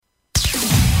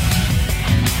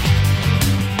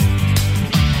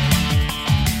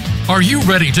Are you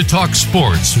ready to talk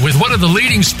sports with one of the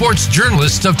leading sports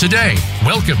journalists of today?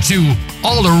 Welcome to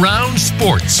All Around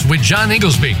Sports with John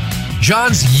Inglesby.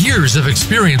 John's years of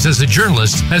experience as a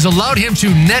journalist has allowed him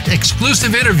to net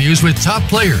exclusive interviews with top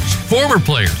players, former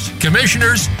players,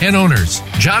 commissioners, and owners.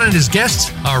 John and his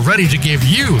guests are ready to give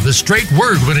you the straight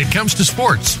word when it comes to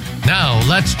sports. Now,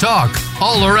 let's talk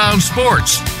All Around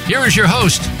Sports. Here is your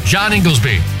host, John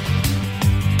Inglesby.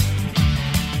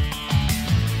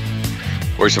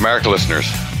 Voice America listeners,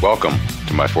 welcome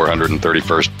to my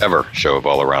 431st ever show of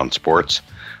All Around Sports.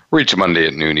 We're each Monday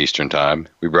at noon Eastern Time.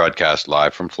 We broadcast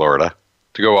live from Florida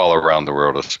to go all around the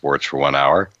world of sports for 1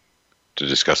 hour to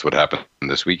discuss what happened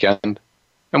this weekend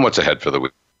and what's ahead for the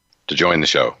week. To join the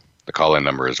show, the call-in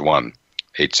number is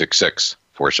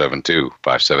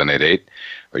 1-866-472-5788,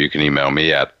 or you can email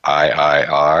me at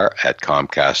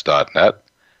iir@comcast.net,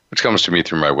 which comes to me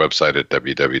through my website at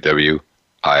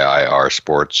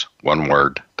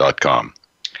www.iirsports.com.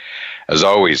 As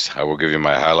always, I will give you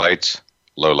my highlights,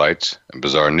 lowlights, and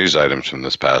bizarre news items from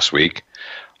this past week.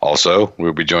 Also,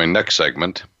 we'll be joined next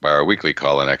segment by our weekly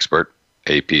call-in expert,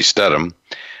 AP Stedham,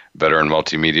 veteran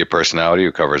multimedia personality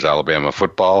who covers Alabama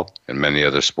football and many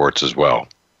other sports as well.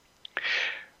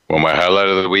 Well, my highlight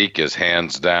of the week is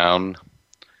hands down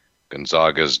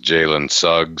Gonzaga's Jalen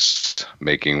Suggs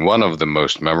making one of the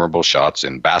most memorable shots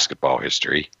in basketball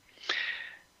history,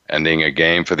 ending a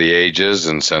game for the ages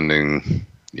and sending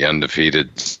the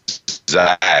undefeated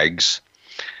Zags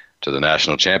to the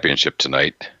national championship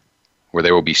tonight, where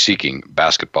they will be seeking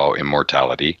basketball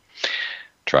immortality,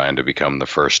 trying to become the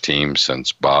first team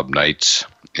since Bob Knight's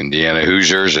Indiana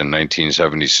Hoosiers in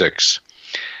 1976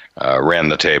 ran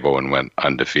the table and went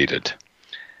undefeated.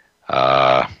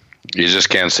 You just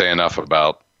can't say enough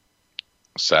about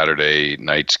Saturday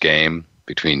night's game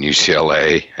between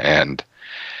UCLA and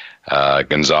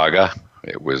Gonzaga.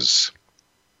 It was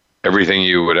everything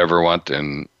you would ever want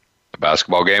in a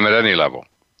basketball game at any level.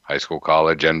 High school,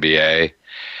 college, NBA.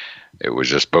 It was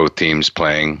just both teams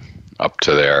playing up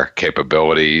to their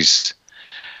capabilities.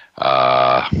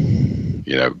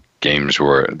 Games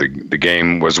were the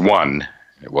game was won.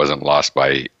 It wasn't lost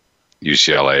by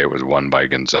UCLA. It was won by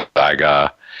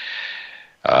Gonzaga.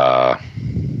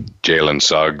 Jalen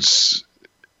Suggs,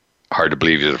 hard to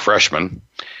believe he's a freshman.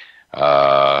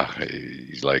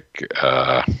 He's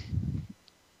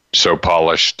so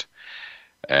polished.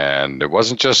 And it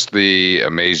wasn't just the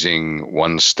amazing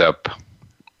one step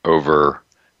over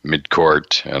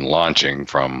midcourt and launching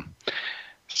from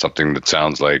something that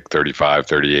sounds like 35,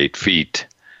 38 feet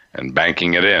and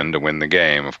banking it in to win the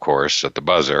game, of course, at the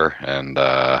buzzer. And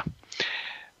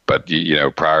but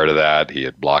prior to that, he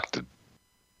had blocked a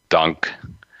dunk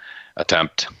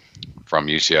attempt from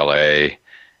UCLA,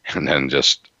 and then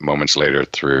just moments later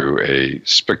threw a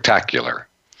spectacular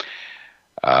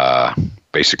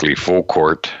basically full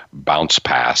court bounce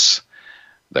pass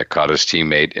that caught his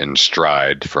teammate in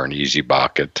stride for an easy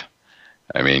bucket.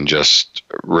 I mean, just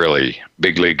really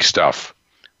big league stuff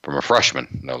from a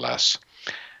freshman, no less.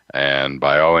 And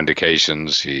by all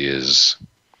indications, he is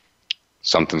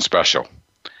something special.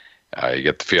 You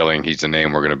get the feeling he's a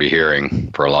name we're going to be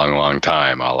hearing for a long, long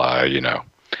time, a la,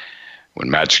 when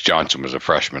Magic Johnson was a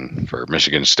freshman for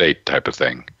Michigan State type of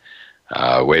thing.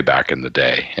 Way back in the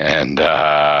day. And,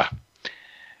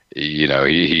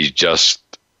 he just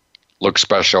looks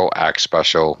special, acts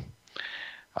special,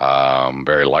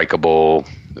 very likable.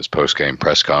 His post-game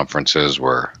press conferences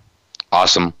were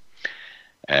awesome.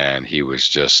 And he was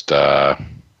just, a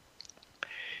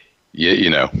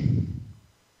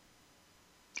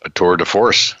tour de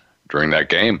force during that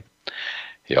game.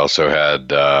 He also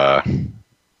had a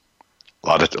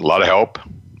lot of help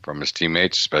from his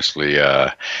teammates, especially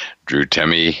Drew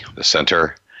Timme, the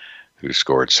center, who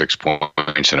scored 6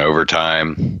 points in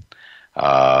overtime.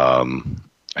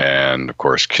 And, of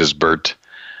course, Kisbert,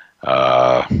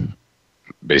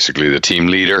 basically the team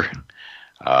leader.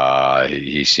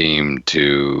 He seemed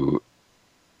to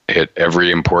hit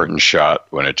every important shot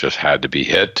when it just had to be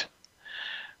hit.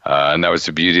 And that was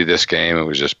the beauty of this game. It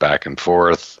was just back and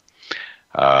forth.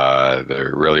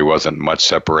 There really wasn't much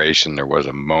separation. There was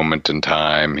a moment in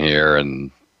time here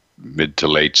in mid to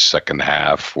late second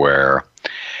half where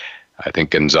I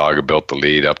think Gonzaga built the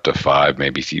lead up to 5,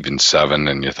 maybe even 7,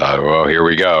 and you thought, well, here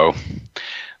we go.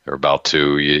 They're about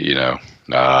to,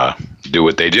 do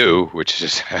what they do, which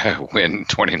is win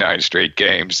 29 straight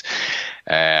games.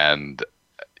 And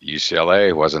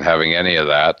UCLA wasn't having any of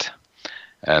that.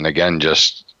 And again,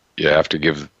 you have to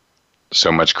give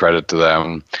so much credit to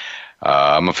them.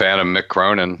 I'm a fan of Mick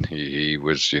Cronin. He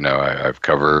was, I've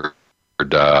covered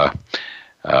the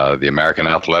American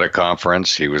Athletic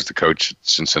Conference. He was the coach at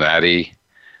Cincinnati.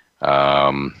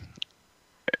 A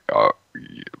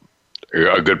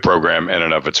good program in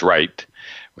and of its right.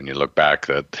 When you look back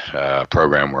at a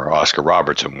program where Oscar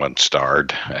Robertson once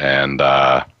starred, and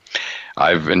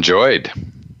I've enjoyed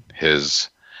his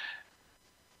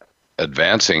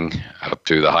advancing up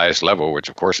to the highest level, which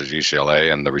of course is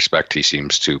UCLA, and the respect he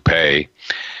seems to pay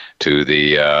to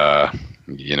the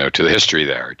to the history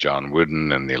there, John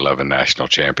Wooden and the 11 national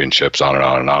championships, on and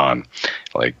on and on.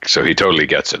 So he totally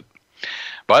gets it.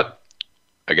 But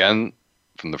again,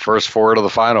 from the first four to the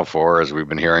final four, as we've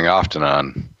been hearing often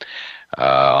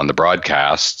on the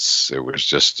broadcasts, it was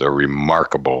just a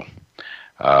remarkable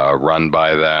run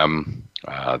by them.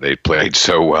 They played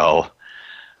so well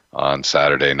on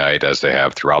Saturday night, as they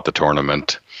have throughout the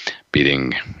tournament,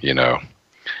 beating,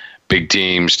 big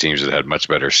teams that had much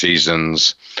better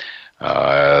seasons.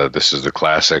 This is the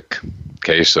classic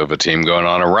case of a team going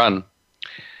on a run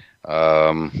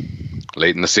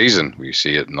late in the season. We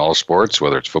see it in all sports,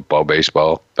 whether it's football,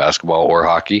 baseball, basketball, or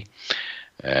hockey.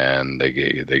 And they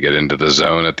get into the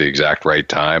zone at the exact right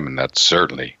time, and that's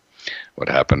certainly what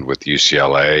happened with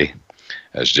UCLA.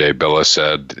 As Jay Billis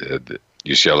said,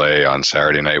 UCLA on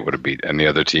Saturday night would have beat any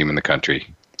other team in the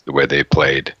country the way they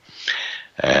played.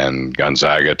 And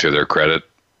Gonzaga, to their credit,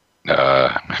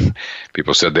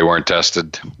 people said they weren't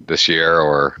tested this year,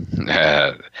 or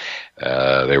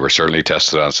they were certainly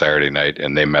tested on Saturday night,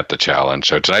 and they met the challenge.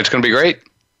 So tonight's going to be great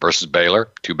versus Baylor,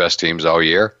 two best teams all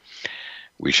year.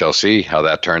 We shall see how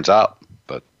that turns out,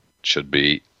 but should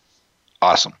be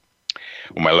awesome.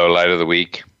 Well, my low light of the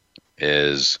week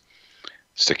is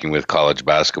sticking with college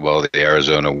basketball, the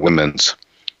Arizona women's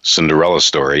Cinderella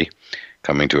story,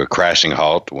 coming to a crashing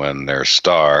halt when their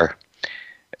star,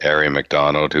 Aari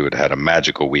McDonald, who had had a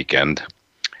magical weekend,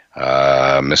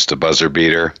 missed a buzzer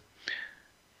beater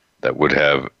that would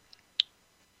have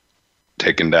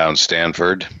taken down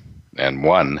Stanford and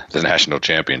won the national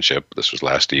championship. This was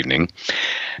last evening.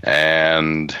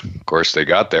 And, of course, they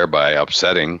got there by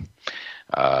upsetting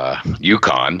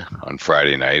UConn on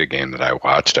Friday night, a game that I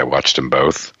watched. I watched them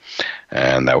both,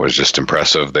 and that was just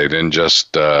impressive. They didn't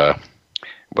just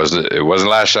it wasn't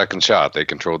last second shot. They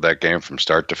controlled that game from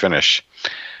start to finish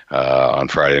on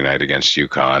Friday night against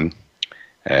UConn,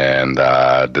 and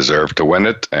deserved to win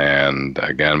it, and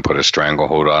again put a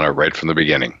stranglehold on it right from the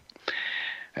beginning.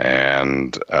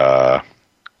 And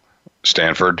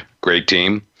Stanford, great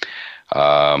team,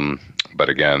 but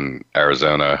again,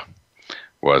 Arizona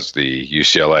was the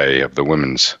UCLA of the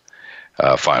women's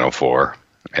Final Four,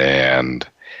 and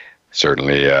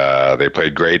certainly they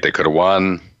played great. They could have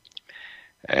won,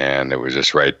 and it was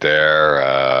just right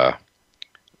there.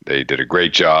 They did a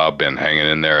great job in hanging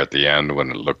in there at the end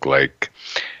when it looked like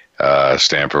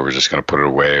Stanford was just going to put it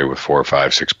away with 4 or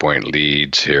 5, 6 point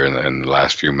leads here in the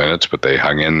last few minutes, but they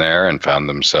hung in there and found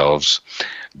themselves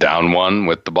down one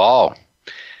with the ball,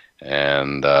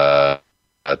 and a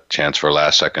chance for a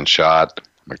last second shot.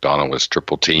 McDonald was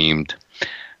triple teamed,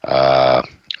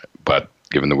 but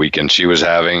given the weekend she was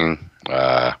having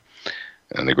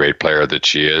and the great player that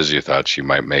she is, you thought she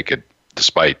might make it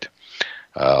despite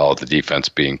all the defense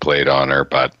being played on her,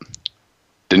 but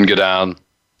didn't go down,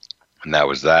 and that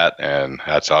was that. And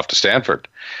hats off to Stanford,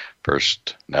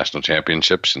 first national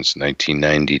championship since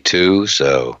 1992,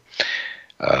 so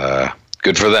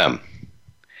good for them.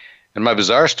 And my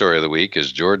bizarre story of the week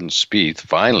is Jordan Spieth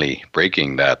finally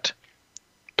breaking that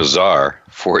bizarre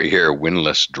 4-year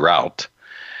winless drought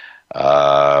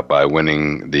by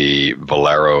winning the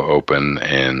Valero Open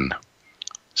in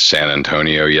San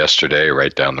Antonio yesterday,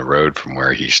 right down the road from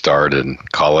where he started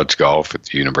college golf at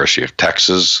the University of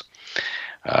Texas.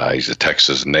 He's a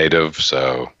Texas native,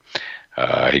 so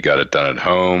he got it done at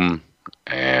home,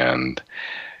 and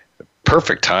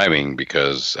perfect timing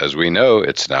because, as we know,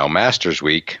 it's now Masters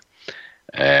Week,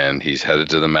 and he's headed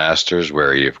to the Masters,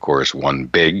 where he, of course, won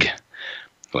big,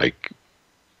 like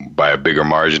by a bigger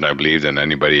margin, I believe, than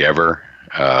anybody ever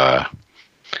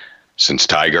since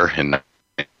Tiger in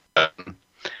 1997.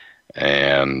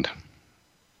 And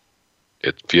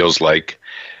it feels like,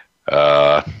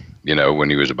 when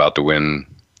he was about to win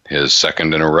his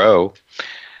second in a row,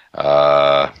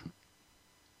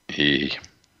 he,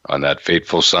 on that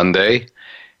fateful Sunday,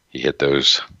 he hit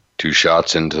those 2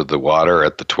 shots into the water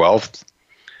at the 12th,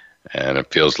 and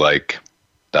it feels like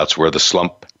that's where the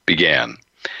slump began.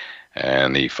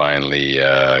 And he finally,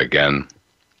 again,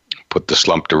 put the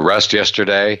slump to rest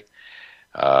yesterday.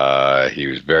 He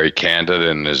was very candid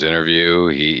in his interview.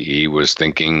 He was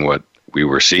thinking what we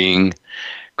were seeing,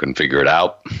 couldn't figure it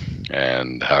out,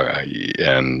 and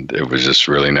it was just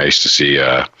really nice to see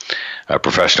a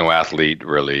professional athlete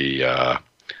really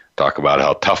talk about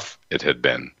how tough it had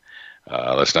been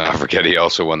Let's not forget he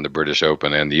also won the British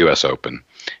Open and the U.S. Open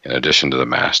in addition to the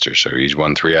Masters. So he's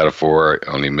won 3 out of 4,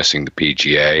 only missing the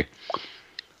PGA.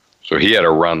 So he had a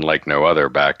run like no other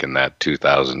back in that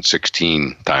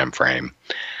 2016 time frame.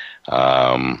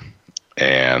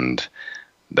 And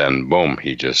then, boom,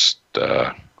 he just...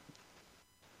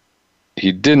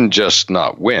 he didn't just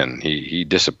not win. He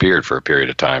disappeared for a period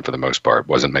of time for the most part.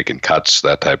 Wasn't making cuts,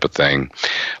 that type of thing.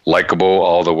 Likeable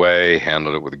all the way,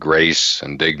 handled it with grace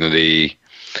and dignity.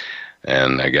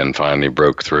 And again, finally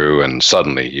broke through. And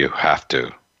suddenly you have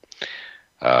to,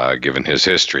 given his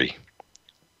history,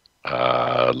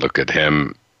 look at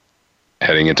him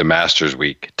heading into Masters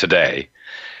Week today,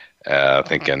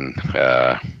 thinking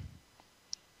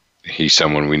he's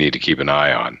someone we need to keep an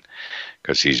eye on.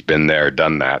 Because he's been there,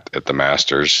 done that at the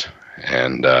Masters,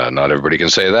 and not everybody can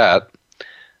say that.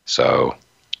 So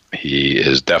he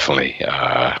is definitely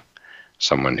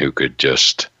someone who could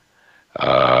just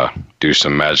do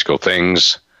some magical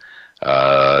things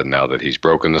now that he's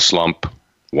broken the slump.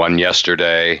 Won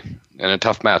yesterday, and a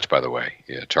tough match, by the way.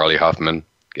 Yeah, Charlie Huffman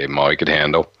gave him all he could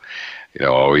handle.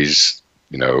 Always,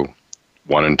 1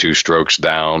 and 2 strokes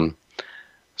down.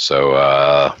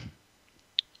 So,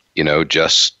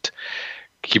 just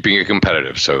keeping it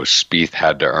competitive. So Spieth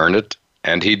had to earn it,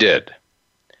 and he did.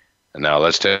 And now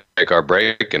let's take our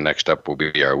break, and next up will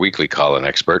be our weekly call-in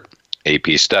expert,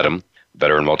 AP Stedham,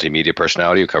 veteran multimedia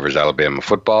personality who covers Alabama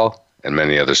football and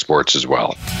many other sports as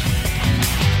well.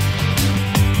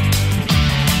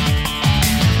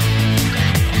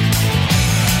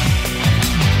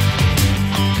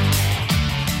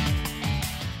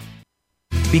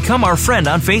 Become our friend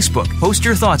on Facebook. Post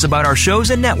your thoughts about our shows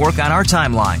and network on our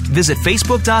timeline. Visit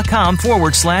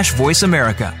Facebook.com/Voice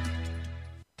America.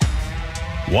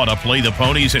 Want to play the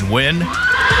ponies and win?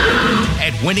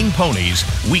 At Winning Ponies,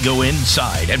 we go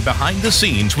inside and behind the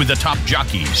scenes with the top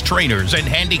jockeys, trainers, and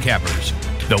handicappers.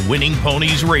 The Winning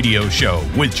Ponies radio show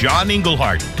with John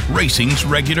Englehart, racing's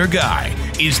regular guy,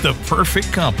 is the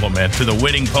perfect complement to the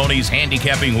Winning Ponies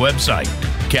handicapping website.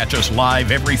 Catch us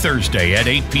live every Thursday at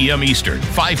 8 p.m. Eastern,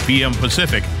 5 p.m.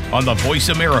 Pacific on the Voice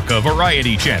America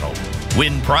Variety Channel.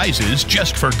 Win prizes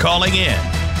just for calling in.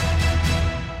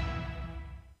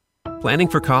 Planning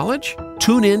for college?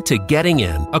 Tune in to Getting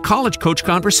In, a college coach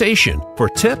conversation for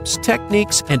tips,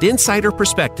 techniques, and insider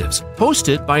perspectives.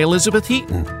 Hosted by Elizabeth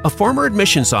Heaton, a former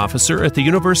admissions officer at the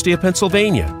University of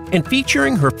Pennsylvania, and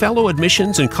featuring her fellow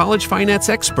admissions and college finance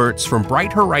experts from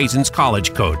Bright Horizons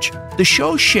College Coach. The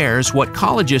show shares what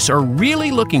colleges are really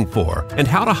looking for and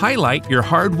how to highlight your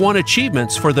hard-won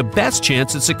achievements for the best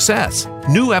chance at success.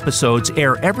 New episodes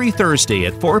air every Thursday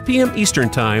at 4 p.m. Eastern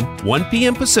Time, 1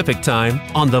 p.m. Pacific Time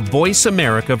on the Voice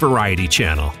America Variety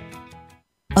Channel.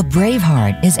 A brave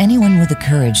heart is anyone with the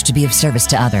courage to be of service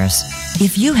to others.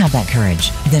 If you have that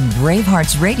courage, then Brave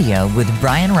Hearts Radio with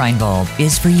Brian Reinbold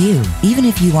is for you. Even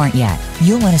if you aren't yet,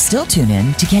 you'll want to still tune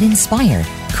in to get inspired,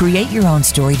 create your own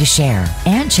story to share,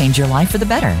 and change your life for the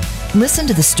better. Listen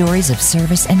to the stories of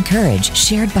service and courage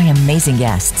shared by amazing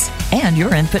guests, and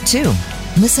your input too.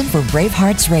 Listen for Brave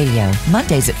Hearts Radio,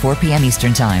 Mondays at 4 p.m.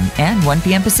 Eastern Time and 1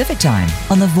 p.m. Pacific Time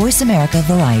on the Voice America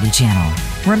Variety Channel.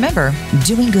 Remember,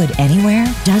 doing good anywhere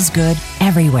does good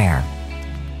everywhere.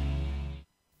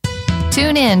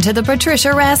 Tune in to The Patricia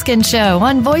Raskin Show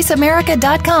on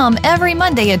VoiceAmerica.com every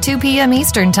Monday at 2 p.m.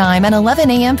 Eastern Time and 11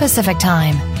 a.m. Pacific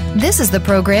Time. This is the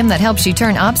program that helps you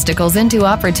turn obstacles into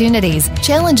opportunities,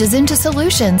 challenges into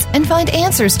solutions, and find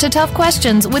answers to tough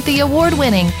questions with the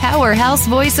award-winning powerhouse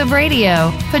voice of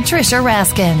radio, Patricia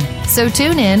Raskin. So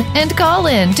tune in and call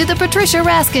in to The Patricia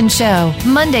Raskin Show,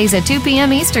 Mondays at 2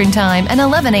 p.m. Eastern Time and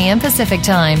 11 a.m. Pacific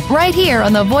Time, right here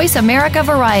on the Voice America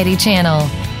Variety Channel.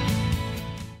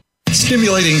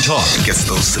 Stimulating talk gets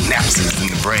those synapses in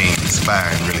the brain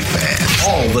firing really fast.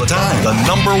 All the time. The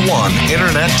 #1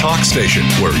 internet talk station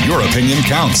where your opinion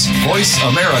counts.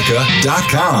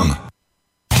 VoiceAmerica.com.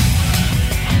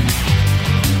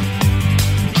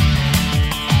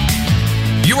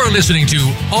 You are listening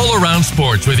to All Around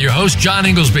Sports with your host, John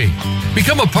Inglesby.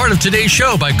 Become a part of today's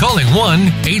show by calling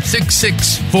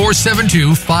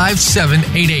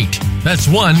 1-866-472-5788. That's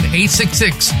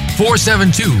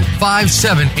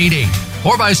 1-866-472-5788.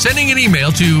 Or by sending an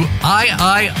email to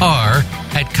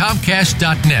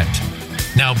iir@comcast.net.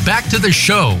 Now back to the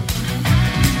show.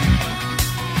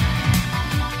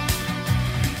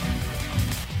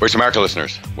 Voice America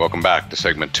listeners, welcome back to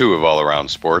segment 2 of All Around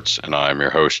Sports, and I'm your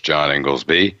host, John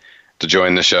Inglesby. To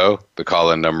join the show, the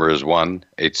call-in number is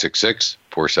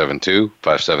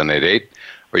 1-866-472-5788,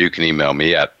 or you can email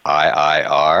me at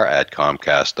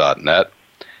iir@comcast.net.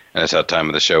 And it's that time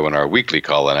of the show when our weekly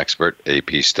call-in expert,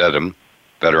 AP Stedham,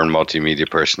 veteran multimedia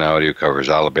personality who covers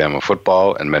Alabama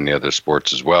football and many other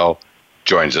sports as well,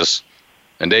 joins us.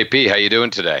 And AP, how you doing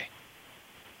today?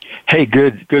 Hey,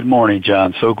 good morning,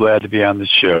 John. So glad to be on the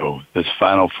show. This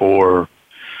Final Four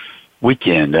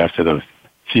weekend after the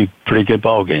few pretty good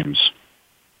ball games.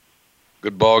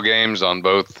 Good ball games on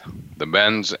both the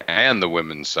men's and the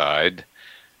women's side,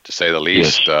 to say the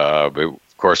least. Yes. But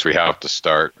of course, we have to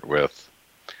start with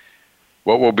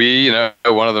what will be,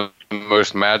 one of the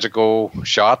most magical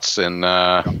shots in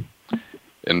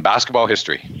basketball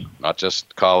history, not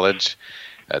just college,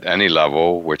 at any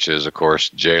level, which is, of course,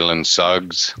 Jalen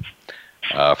Suggs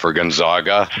for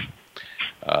Gonzaga,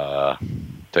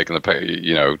 taking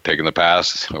the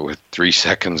pass with 3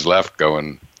 seconds left,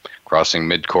 crossing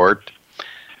midcourt,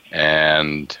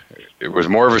 and it was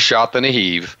more of a shot than a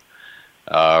heave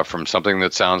from something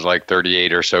that sounds like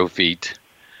 38 or so feet,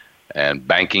 and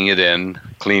banking it in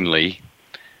cleanly,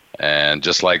 and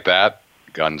just like that,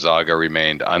 Gonzaga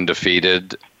remained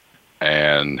undefeated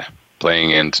and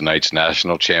playing in tonight's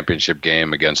national championship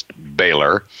game against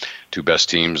Baylor, 2 best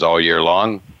teams all year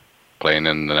long, playing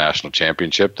in the national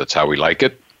championship. That's how we like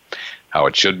it, how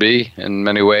it should be in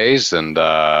many ways. And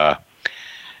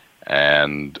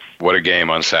what a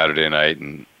game on Saturday night.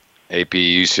 And AP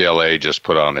UCLA just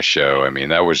put on a show. I mean,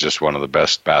 that was just one of the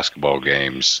best basketball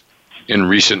games in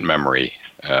recent memory,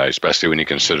 especially when you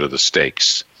consider the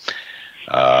stakes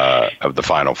of the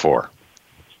Final Four.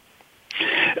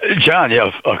 John,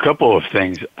 a couple of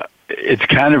things. It's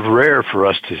kind of rare for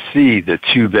us to see the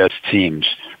 2 best teams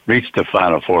reach the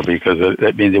Final Four because,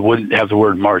 they wouldn't have the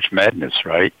word March Madness,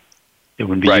 right? They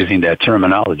wouldn't be using that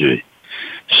terminology.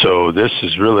 So this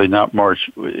is really not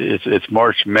March. It's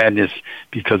March Madness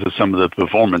because of some of the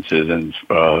performances in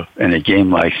a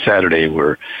game like Saturday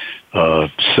where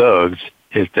Suggs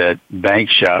hit that bank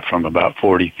shot from about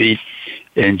 40 feet.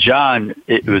 And, John,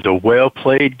 it was a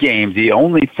well-played game. The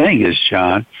only thing is,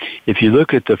 John, if you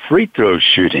look at the free throw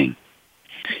shooting,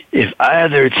 if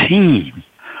either team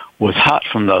was hot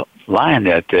from the line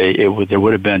that day, there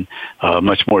would have been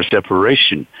much more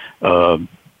separation. When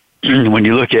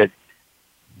you look at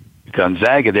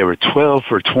Gonzaga, they were 12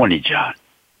 for 20, John.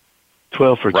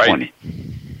 12 for 20. Okay?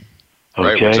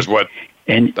 Right, which is what...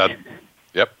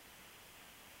 Yep.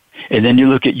 And then you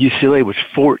look at UCLA, was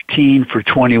 14 for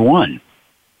 21.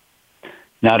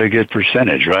 Not a good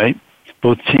percentage, right?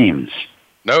 Both teams.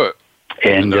 No.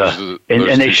 And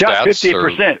they shot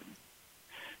 58%.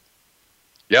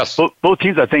 Yes. Both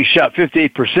teams, I think, shot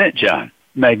 58%, John.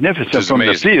 Magnificent from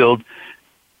the field.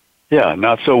 Yeah,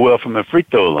 not so well from the free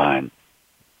throw line.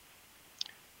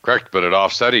 Correct, but it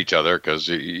offset each other because,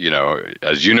 as you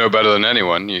know better than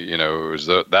anyone, it was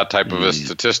that type of a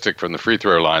statistic from the free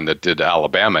throw line that did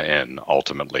Alabama in,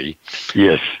 ultimately.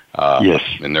 Yes, yes.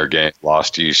 In their game,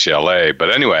 lost to UCLA.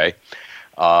 But anyway,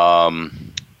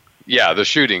 the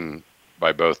shooting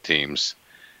by both teams,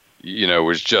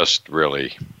 was just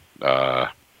really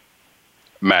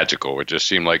magical. It just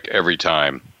seemed like every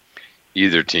time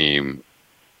either team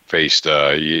faced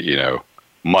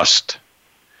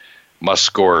must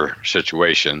score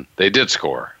situation, they did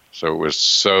score. So it was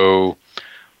so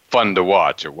fun to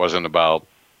watch. It wasn't about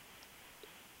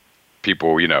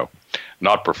people,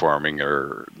 not performing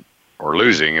or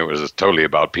losing. It was totally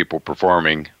about people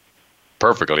performing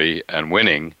perfectly and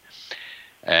winning.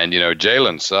 And,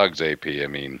 Jalen Suggs, AP,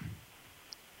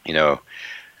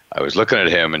 I was looking at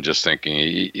him and just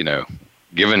thinking,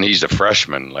 given he's a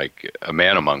freshman, like a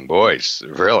man among boys,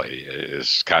 really,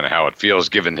 is kind of how it feels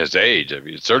given his age.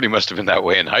 It certainly must have been that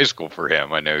way in high school for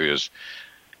him. I know he was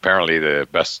apparently the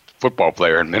best football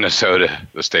player in Minnesota,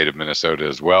 the state of Minnesota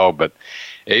as well. But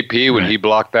AP, when he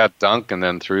blocked that dunk and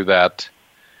then threw that,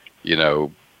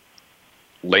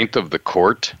 length of the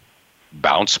court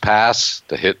bounce pass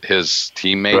to hit his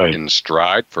teammate in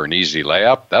stride for an easy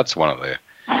layup, that's one of the...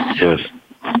 Yes.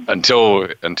 Until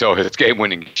his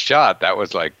game-winning shot, that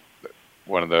was like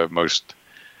one of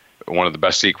the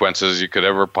best sequences you could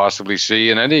ever possibly see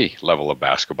in any level of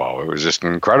basketball. It was just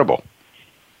incredible.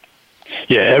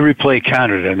 Yeah, every play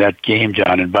counted in that game,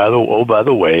 John. And by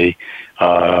the way,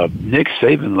 Nick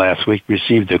Saban last week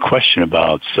received a question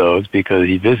about Suggs because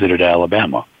he visited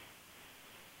Alabama.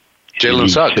 Jalen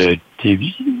Suggs.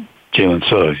 Jalen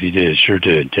Suggs, he did, sure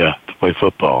did, yeah, to play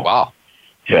football. Wow.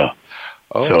 Yeah.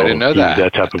 Oh, so I didn't know that. He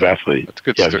was that type of athlete. That's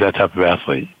good. Yeah, he was that type of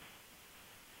athlete.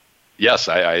 Yes,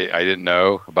 I didn't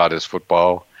know about his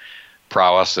football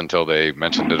prowess until they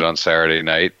mentioned it on Saturday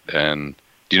night. And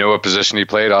do you know what position he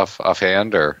played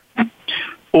offhand, or?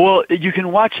 Well, you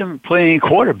can watch him playing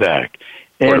quarterback.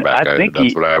 And I think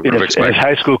that's what I would have expected. In his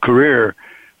high school career,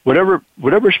 whatever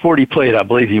sport he played, I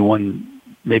believe he won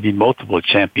maybe multiple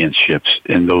championships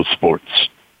in those sports.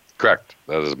 Correct.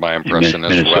 That is my impression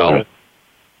as well.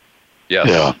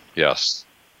 Yes, yes.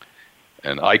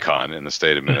 An icon in the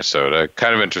state of Minnesota.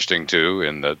 Kind of interesting, too,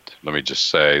 in that, let me just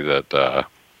say that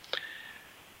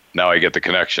now I get the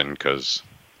connection because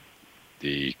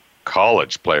the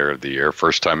college player of the year,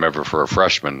 first time ever for a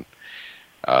freshman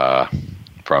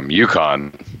from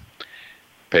UConn,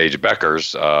 Paige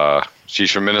Beckers,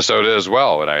 she's from Minnesota as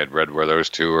well, and I had read where those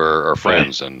two are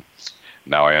friends, and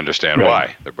now I understand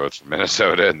why. They're both from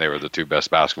Minnesota, and they were the two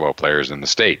best basketball players in the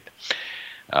state.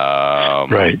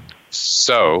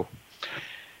 So,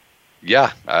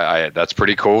 yeah, that's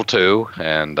pretty cool too.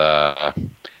 And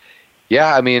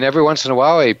yeah, I mean, every once in a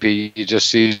while, AP, you just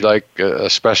see like a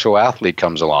special athlete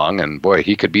comes along, and boy,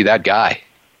 he could be that guy.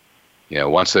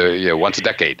 Once a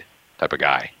decade type of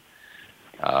guy.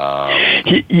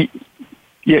 He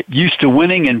used to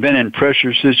winning and been in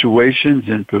pressure situations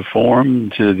and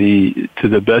performed to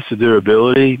the best of their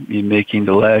ability, making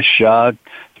the last shot,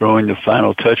 throwing the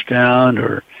final touchdown,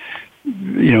 or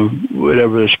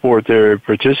whatever the sport they're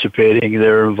participating,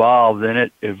 they're involved in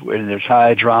it, and there's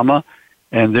high drama,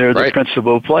 and they're the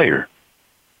principal player.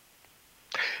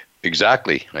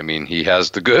 Exactly. I mean, he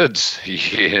has the goods,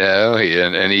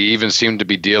 and he even seemed to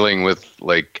be dealing with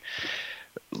like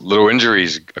little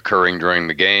injuries occurring during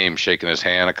the game, shaking his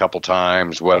hand a couple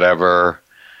times, whatever.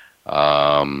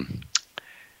 And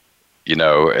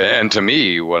to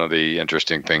me, one of the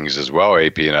interesting things as well,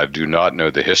 AP, and I do not know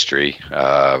the history,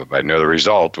 I know the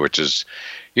result, which is,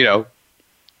 I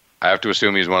have to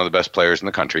assume he's one of the best players in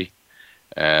the country.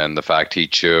 And the fact he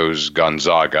chose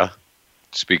Gonzaga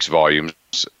speaks volumes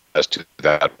as to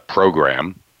that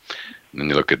program. And then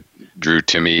you look at Drew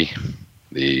Timme,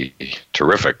 the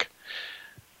terrific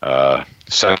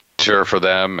center for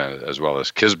them, as well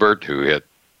as Kisbert, who hit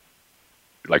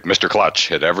like Mr. Clutch,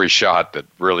 hit every shot that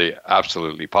really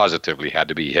absolutely positively had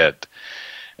to be hit,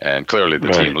 and clearly the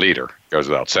team leader, goes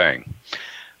without saying.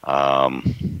 What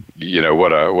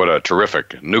a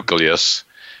terrific nucleus.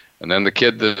 And then the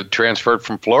kid that transferred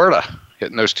from Florida,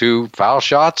 hitting those two foul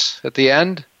shots at the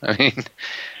end. I mean,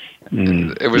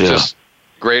 it was just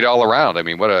great all around. I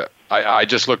mean, I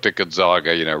just looked at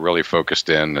Gonzaga, really focused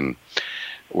in and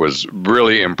was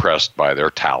really impressed by their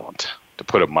talent, to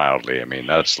put it mildly. I mean,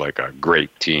 that's like a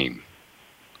great team.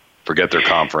 Forget their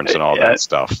conference and all that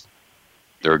stuff.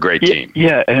 They're a great team.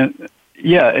 And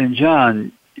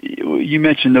John, you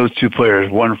mentioned those two players.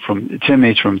 One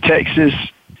Timme's from Texas,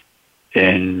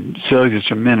 and Suggs is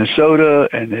from Minnesota,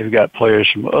 and they've got players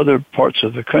from other parts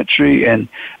of the country, and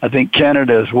I think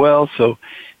Canada as well. So,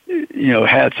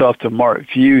 hats off to Mark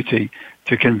Few to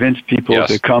convince people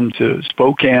to come to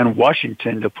Spokane,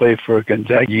 Washington, to play for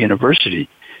Gonzaga University.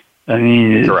 I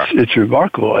mean, it's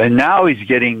remarkable. And now he's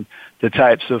getting the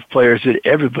types of players that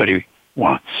everybody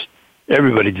wants,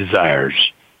 everybody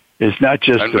desires. It's not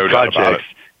just the projects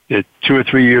that 2 or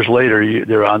 3 years later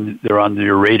they're on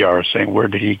your radar, saying where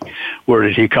did he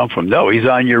come from? No, he's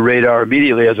on your radar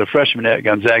immediately as a freshman at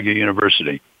Gonzaga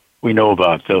University. We know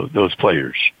about those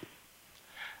players.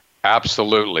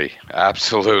 Absolutely. I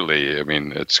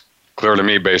mean, it's clear to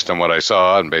me based on what I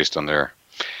saw and based on their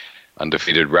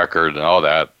undefeated record and all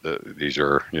that. These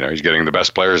are, he's getting the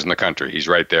best players in the country. He's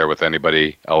right there with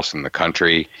anybody else in the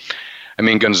country. I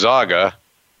mean, Gonzaga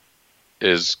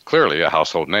is clearly a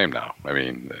household name now. I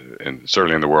mean,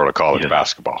 certainly in the world of college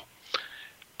basketball.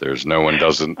 There's no one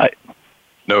doesn't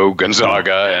know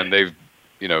Gonzaga, and they've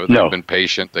been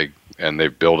patient. They've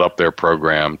built up their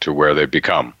program to where they've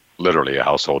become literally a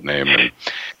household name, and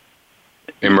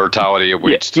immortality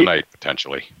awaits tonight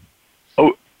potentially.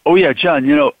 Oh yeah,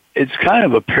 John. It's kind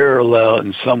of a parallel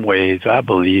in some ways, I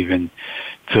believe,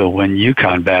 to when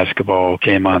UConn basketball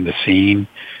came on the scene,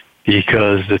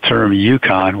 because the term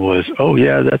UConn was,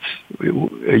 that's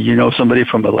somebody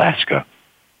from Alaska,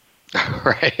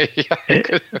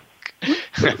 right?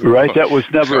 Right, that was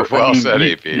never said,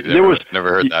 AP. Never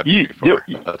heard that before.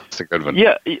 That's a good one.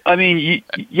 Yeah, I mean,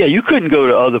 you couldn't go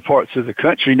to other parts of the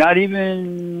country, not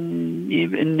even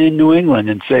in New England,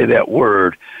 and say that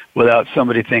word without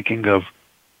somebody thinking of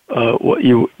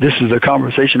this is a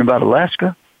conversation about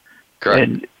Alaska. Correct.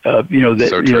 And they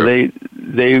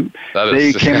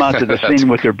came onto the scene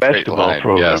with their basketball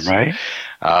program, right?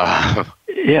 And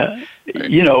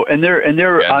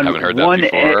they're on one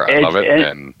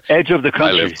edge of the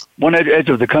country. One edge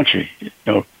of the country,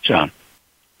 John.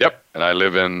 Yep, and I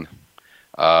live in,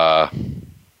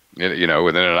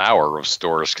 within an hour of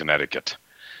Storrs, Connecticut.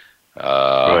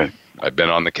 I've been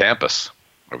on the campus.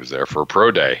 I was there for a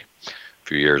pro day a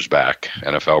few years back,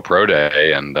 NFL Pro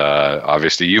Day, and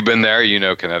obviously you've been there.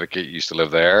 Connecticut, used to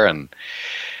live there, and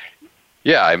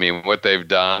Yeah, I mean, what they've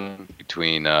done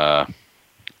between,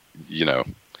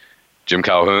 Jim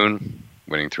Calhoun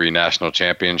winning 3 national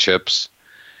championships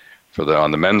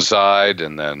on the men's side,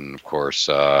 and then, of course,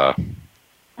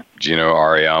 Gino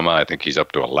Auriemma, I think he's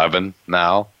up to 11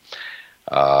 now.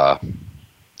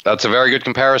 That's a very good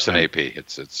comparison, AP.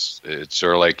 It's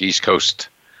sort of like East Coast,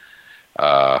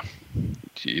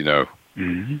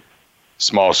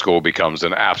 small school becomes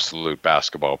an absolute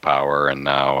basketball power, and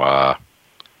now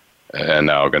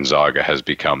Gonzaga has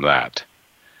become that.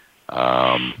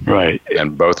 Right.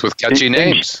 And both with catchy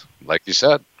names, like you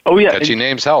said. Oh yeah, catchy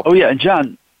names help. Oh yeah, and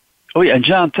John,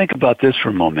 think about this for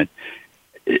a moment.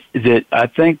 That I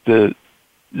think the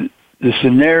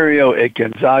scenario at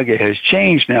Gonzaga has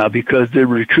changed now because they're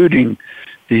recruiting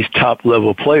these top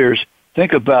level players.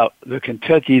 Think about the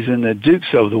Kentuckys and the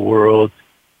Dukes of the world.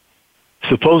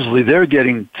 Supposedly they're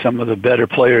getting some of the better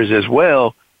players as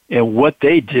well, and what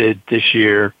they did this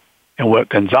year and what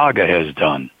Gonzaga has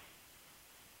done.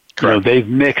 Correct. They've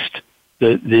mixed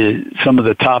some of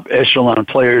the top echelon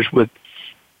players with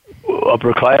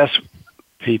upper class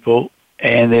people,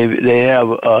 and they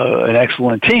have an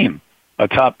excellent team, a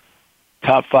top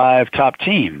 5 top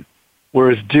team.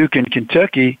 Whereas Duke and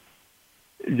Kentucky,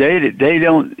 they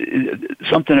don't,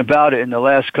 something about it in the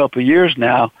last couple of years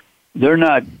now, they're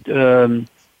not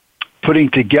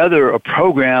putting together a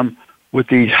program with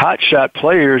these hotshot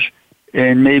players,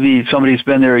 and maybe somebody's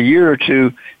been there a year or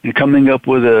two and coming up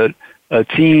with a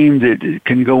team that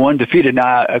can go undefeated.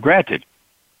 Now, granted,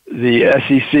 the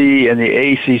SEC and the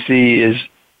ACC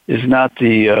is not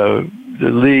the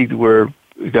league where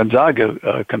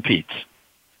Gonzaga competes,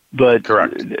 but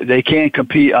correct, they can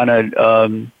compete on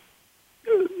a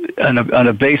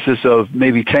basis of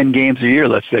maybe 10 games a year.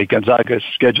 Let's say Gonzaga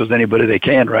schedules anybody they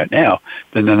can right now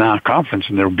in the non-conference,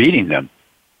 and they're beating them.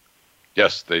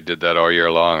 Yes, they did that all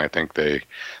year long. I think that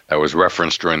was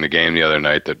referenced during the game the other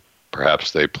night that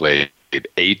perhaps they played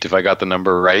 8, if I got the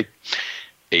number right,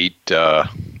 8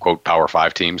 quote Power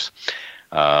 5 teams.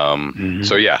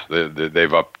 So yeah,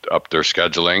 they've upped their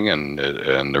scheduling, and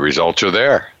the results are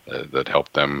there that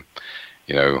help them,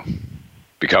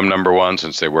 become number one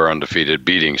since they were undefeated,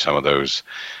 beating some of those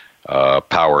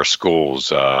power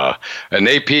schools. And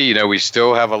AP, we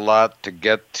still have a lot to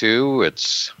get to.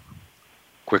 It's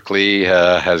quickly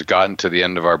has gotten to the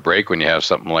end of our break. When you have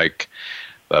something like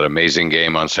that amazing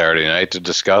game on Saturday night to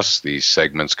discuss, these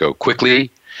segments go quickly.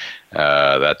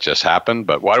 That just happened.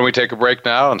 But why don't we take a break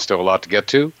now, and still a lot to get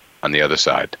to on the other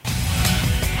side.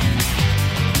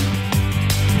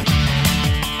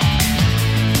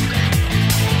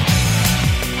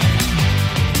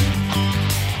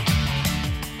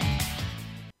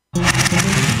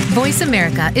 Voice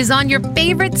America is on your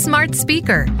favorite smart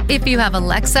speaker. If you have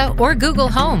Alexa or Google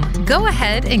Home, go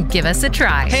ahead and give us a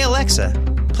try. Hey Alexa,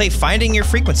 play Finding Your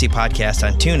Frequency podcast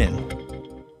on TuneIn.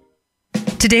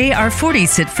 Today, our 40s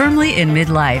sit firmly in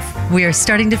midlife. We are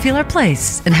starting to feel our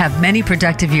place and have many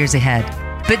productive years ahead.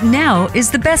 But now is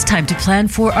the best time to plan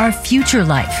for our future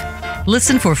life.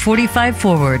 Listen for 45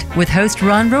 Forward with host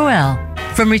Ron Roel.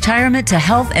 From retirement to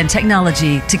health and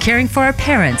technology to caring for our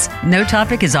parents, no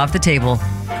topic is off the table.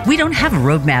 We don't have a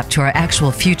roadmap to our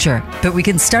actual future, but we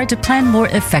can start to plan more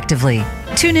effectively.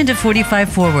 Tune into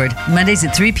 45 Forward, Mondays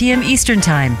at 3 p.m. Eastern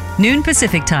Time, noon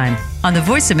Pacific Time, on the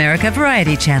Voice America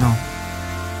Variety Channel.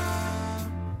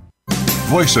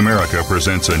 Voice America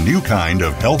presents a new kind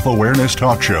of health awareness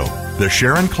talk show, the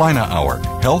Sharon Kleine Hour,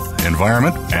 Health,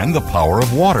 Environment, and the Power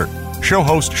of Water. Show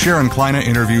host Sharon Kleine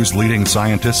interviews leading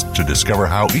scientists to discover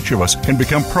how each of us can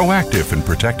become proactive in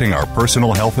protecting our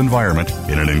personal health environment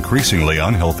in an increasingly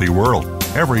unhealthy world.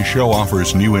 Every show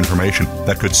offers new information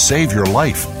that could save your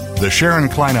life. The Sharon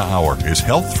Kleine Hour is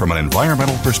health from an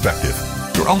environmental perspective,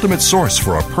 your ultimate source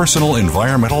for a personal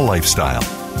environmental lifestyle.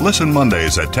 Listen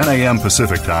Mondays at 10 a.m.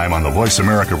 Pacific Time on the Voice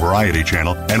America Variety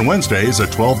Channel and Wednesdays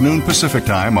at 12 noon Pacific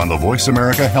Time on the Voice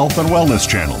America Health and Wellness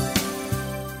Channel.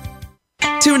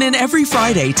 Tune in every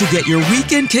Friday to get your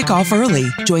weekend kickoff early.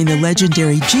 Join the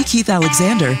legendary G. Keith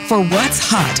Alexander for What's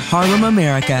Hot Harlem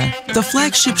America. The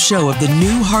flagship show of the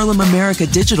new Harlem America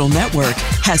Digital Network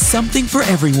has something for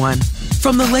everyone.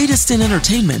 From the latest in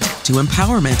entertainment to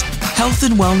empowerment, health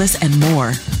and wellness, and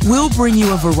more. We'll bring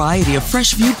you a variety of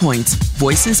fresh viewpoints,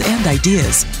 voices, and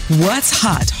ideas. What's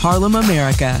Hot Harlem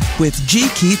America with G.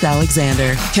 Keith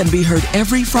Alexander can be heard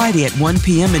every Friday at 1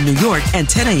 p.m. in New York and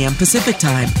 10 a.m. Pacific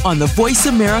Time on the Voice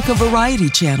America Variety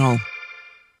Channel.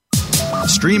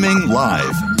 Streaming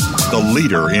live, the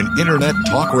leader in Internet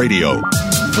talk radio,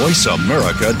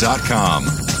 voiceamerica.com.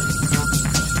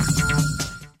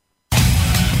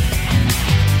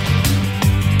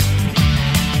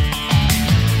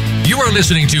 You are You're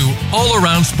listening to All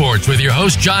Around Sports with your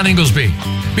host, John Inglesby.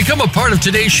 Become a part of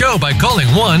today's show by calling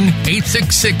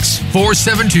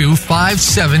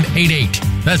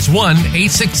 1-866-472-5788. That's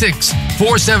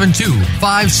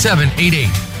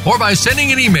 1-866-472-5788. Or by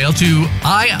sending an email to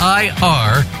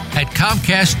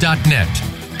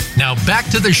iir@comcast.net. Now back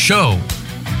to the show.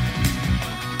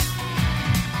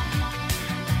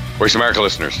 Voice America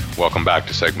listeners, welcome back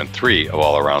to segment 3 of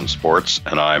All Around Sports,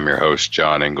 and I'm your host,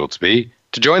 John Inglesby.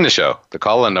 To join the show, the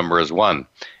call-in number is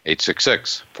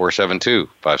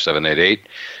 1-866-472-5788,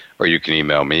 or you can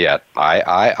email me at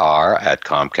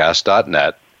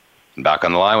iir@comcast.net. And back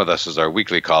on the line with us is our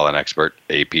weekly call-in expert,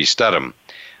 AP Stedham,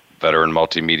 veteran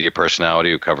multimedia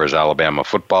personality who covers Alabama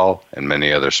football and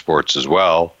many other sports as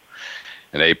well.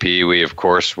 And AP, we, of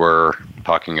course, were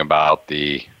talking about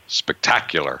the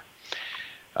spectacular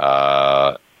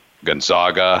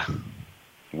Gonzaga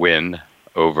win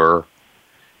over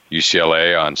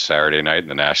UCLA on Saturday night in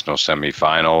the national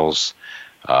semifinals.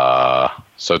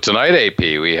 So tonight,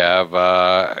 AP, we have,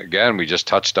 again, we just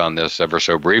touched on this ever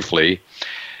so briefly,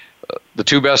 the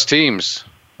two best teams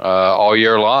all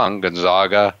year long,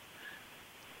 Gonzaga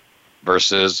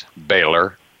versus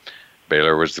Baylor.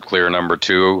 Baylor was the clear number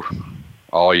 2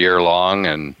 all year long,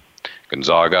 and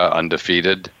Gonzaga,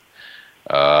 undefeated,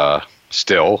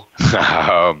 still,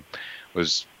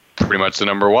 was pretty much the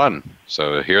number 1.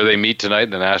 So here they meet tonight in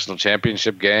the national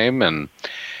championship game, and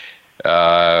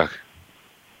if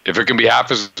it can be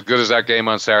half as good as that game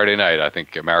on Saturday night, I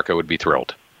think America would be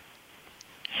thrilled.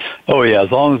 Oh, yeah,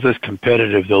 as long as it's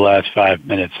competitive the last 5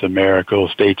 minutes, America will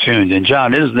stay tuned. And,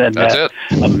 John, isn't that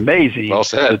amazing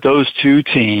that those two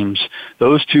teams,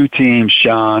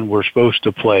 Sean, were supposed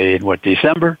to play in,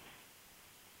 December?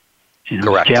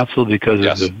 Correct. Canceled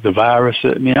because of the virus.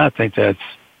 I mean, I think that's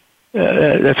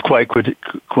quite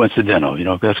coincidental.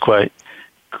 That's quite,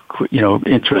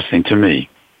 interesting to me.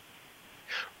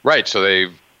 Right. So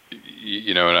they've,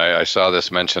 and I saw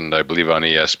this mentioned, I believe, on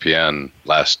ESPN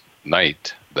last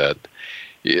night that,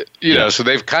 so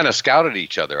they've kind of scouted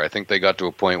each other. I think they got to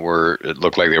a point where it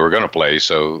looked like they were going to play.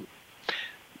 So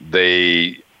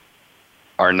they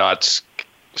are not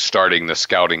starting the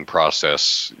scouting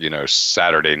process,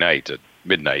 Saturday night at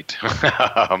midnight,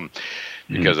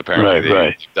 because apparently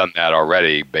they've done that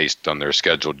already based on their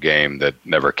scheduled game that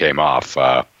never came off.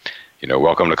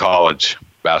 Welcome to college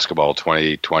basketball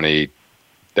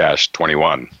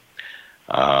 2020-21.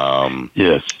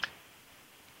 Yes.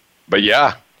 But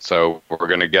yeah, so we're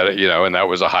going to get it, and that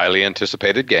was a highly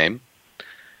anticipated game.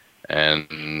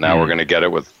 And now we're going to get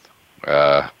it with,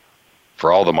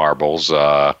 for all the marbles,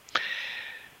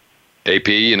 AP,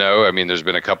 there's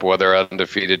been a couple other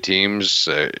undefeated teams.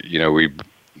 I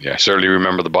certainly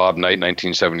remember the Bob Knight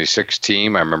 1976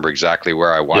 team. I remember exactly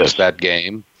where I watched that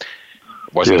game.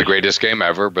 It wasn't the greatest game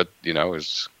ever, but, it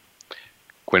was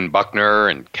Quinn Buckner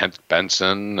and Kent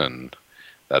Benson and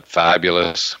that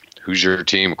fabulous Hoosier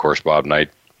team. Of course, Bob Knight,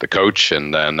 the coach.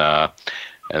 And then,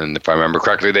 and if I remember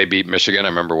correctly, they beat Michigan. I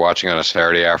remember watching on a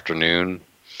Saturday afternoon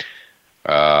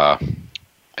back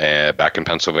in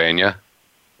Pennsylvania.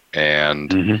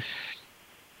 And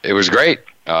it was great.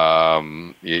 We all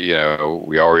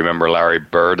remember Larry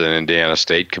Bird and Indiana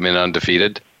State come in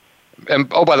undefeated. And,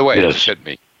 oh, by the way, it just hit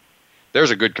me. There's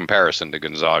a good comparison to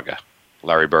Gonzaga,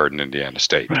 Larry Bird and Indiana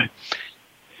State. Right.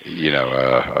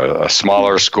 A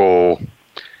smaller school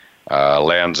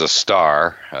lands a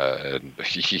star, an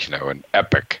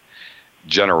epic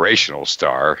generational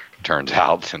star, turns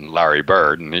out, in Larry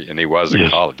Bird, and he was in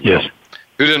college. Yes.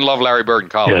 Who didn't love Larry Bird in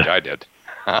college? I did.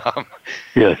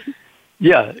 Yes.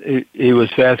 Yeah, it was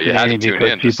fascinating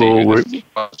because people were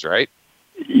right.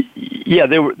 Yeah,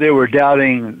 they were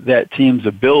doubting that team's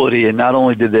ability, and not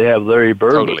only did they have Larry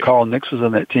Bird, but Carl Nicks was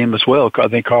on that team as well. I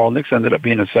think Carl Nicks ended up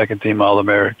being a second-team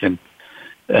All-American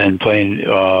and playing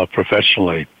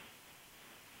professionally.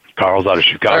 Carl's out of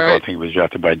Chicago. Right. I think he was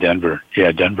drafted by Denver.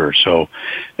 Yeah, Denver. So,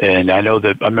 and I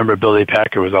remember Billy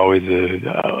Packer was always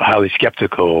highly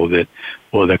skeptical that,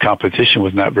 the competition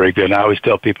was not very good. And I always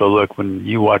tell people, look, when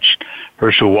you watch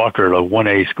Herschel Walker at a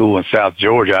 1A school in South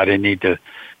Georgia, I didn't need to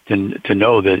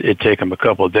know that it'd take him a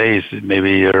couple of days,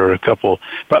 maybe, or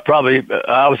probably,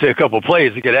 I would say a couple of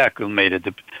plays to get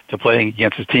acclimated to playing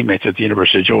against his teammates at the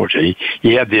University of Georgia.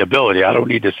 He had the ability. I don't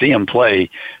need to see him play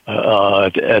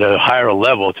at a higher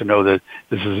level to know that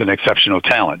this is an exceptional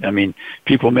talent. I mean,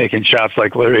 people making shots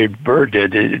like Larry Bird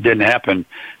did, it didn't happen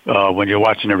when you're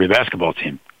watching every basketball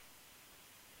team.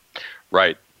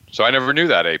 Right. So I never knew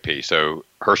that, AP. So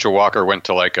Herschel Walker went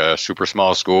to like a super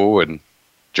small school in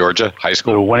Georgia, high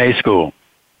school? Little 1A school.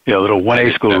 Yeah, little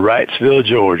 1A school, Wrightsville,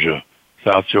 Georgia,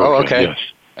 South Georgia. Oh, okay. Yes.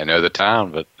 I know the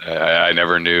town, but I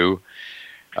never knew.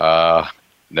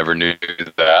 Never knew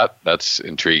that. That's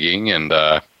intriguing. And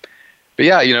but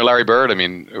yeah, Larry Bird. I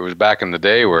mean, it was back in the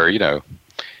day where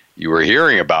you were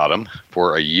hearing about him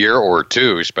for a year or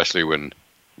two, especially when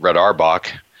Red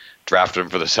Auerbach drafted him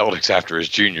for the Celtics after his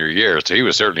junior year. So he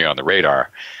was certainly on the radar.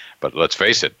 But let's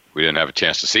face it, we didn't have a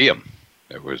chance to see him.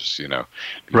 It was,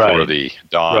 before the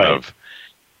dawn of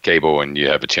cable, and you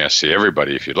have a chance to see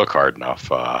everybody if you look hard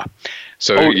enough. And,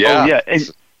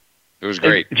 it was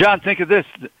great. John, think of this,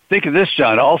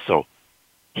 John. Also,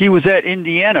 he was at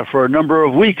Indiana for a number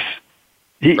of weeks.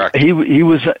 He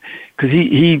was because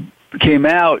he came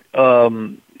out.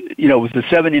 It was the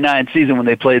 '79 season when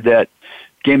they played that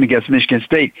game against Michigan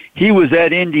State. He was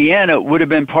at Indiana. Would have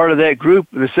been part of that group,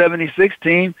 the '76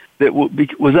 team that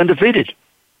was undefeated.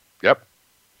 Yep.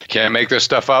 Can't make this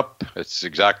stuff up. It's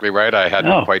exactly right. I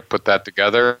hadn't quite put that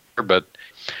together, but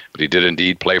he did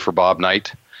indeed play for Bob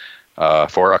Knight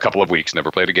for a couple of weeks.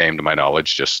 Never played a game, to my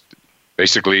knowledge. Just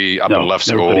basically up and left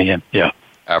school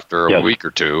after a week or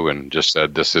two, and just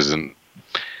said, "This isn't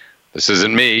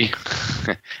me."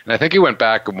 And I think he went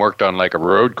back and worked on like a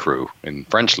road crew in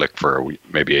French Lick for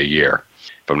maybe a year,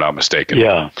 if I'm not mistaken.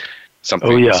 Yeah,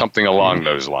 something along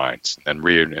those lines, and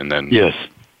then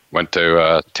went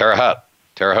to Terre Haute.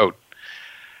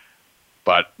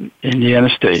 But Indiana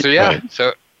State.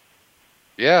 So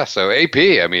so AP,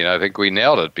 I mean, I think we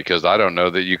nailed it, because I don't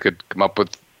know that you could come up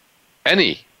with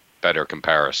any better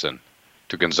comparison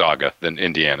to Gonzaga than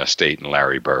Indiana State and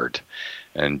Larry Bird.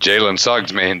 And Jalen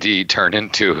Suggs may indeed turn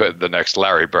into the next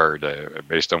Larry Bird,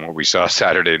 based on what we saw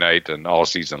Saturday night and all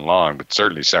season long, but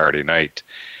certainly Saturday night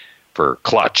for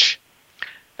clutch.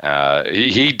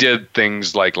 He did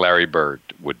things like Larry Bird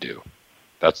would do.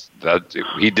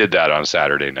 He did that on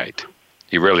Saturday night.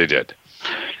 He really did.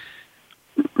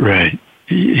 Right.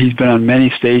 He's been on many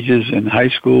stages in high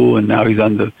school, and now he's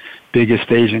on the biggest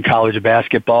stage in college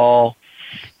basketball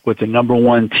with the number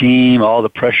one team. All the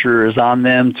pressure is on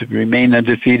them to remain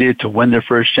undefeated, to win their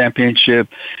first championship.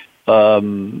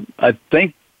 I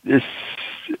think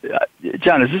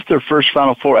John, is this their first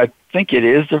Final Four? I think it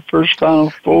is their first Final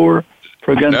Four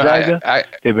for Gonzaga. No,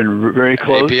 they've been very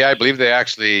close. AP, I believe they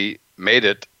actually made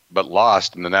it, but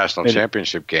lost in the national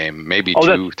championship game maybe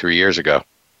 2-3 years ago.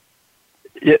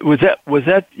 Was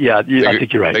that? Yeah, I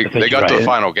think you're right. They got to the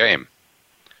final game.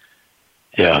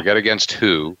 Yeah. I forget against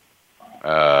who,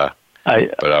 but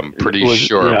I'm pretty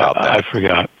sure about that. I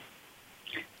forgot.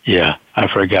 Yeah, I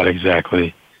forgot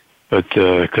exactly. But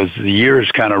because the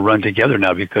years kind of run together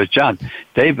now, because, John,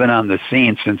 they've been on the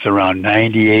scene since around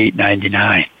 98,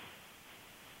 99.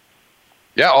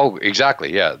 Yeah,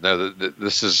 exactly. Yeah. No,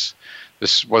 this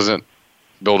wasn't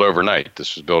built overnight.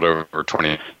 This was built over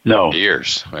 20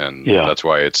 years, and that's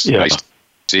why it's nice to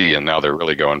see. And now they're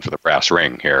really going for the brass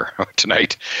ring here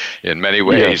tonight in many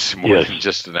ways, more than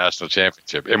just the national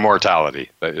championship. Immortality,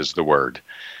 that is the word.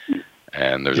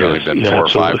 And there's only been 4 or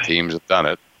 5 teams that have done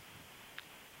it,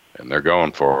 and they're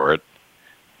going for it.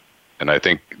 And I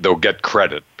think they'll get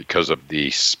credit because of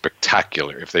the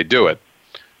spectacular. If they do it,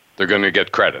 they're going to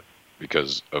get credit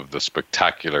because of the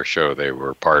spectacular show they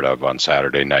were part of on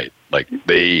Saturday night. Like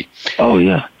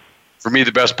for me,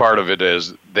 the best part of it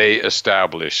is they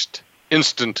established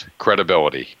instant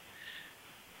credibility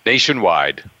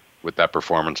nationwide with that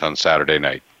performance on Saturday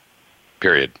night.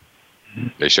 Period.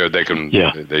 They showed they can.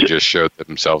 They just showed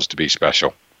themselves to be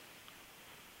special.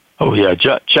 Oh yeah,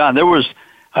 John.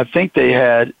 I think they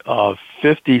had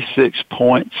 56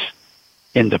 points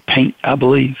in the paint, I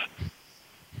believe.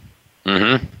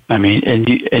 Mm-hmm. I mean, and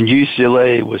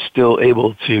UCLA was still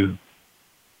able to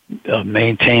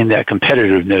maintain that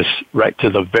competitiveness right to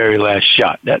the very last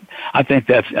shot. I think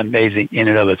that's amazing in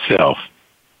and of itself.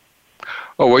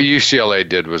 Oh, what UCLA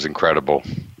did was incredible,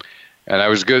 and I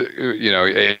was good.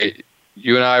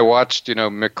 You and I watched.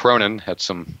 Mick Cronin had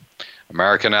some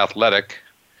American Athletic,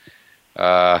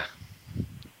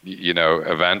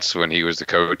 events when he was the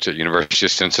coach at University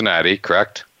of Cincinnati.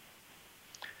 Correct?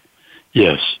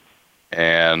 Yes.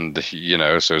 And,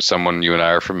 so someone you and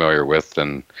I are familiar with,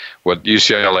 and what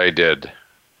UCLA did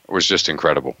was just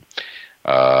incredible.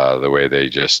 The way they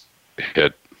just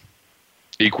hit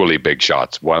equally big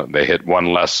shots. They hit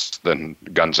one less than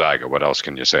Gonzaga. What else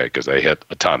can you say? Because they hit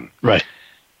a ton. Right.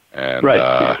 And,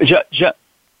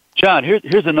 John,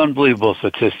 here's an unbelievable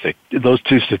statistic. Those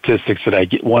 2 statistics that I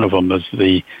get, one of them is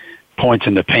the points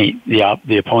in the paint,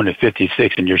 the opponent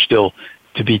 56, and you're still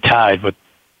to be tied with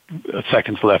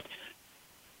seconds left.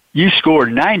 You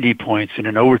scored 90 points in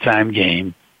an overtime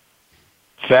game,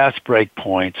 fast break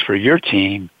points for your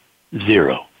team,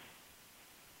 0.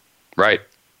 Right.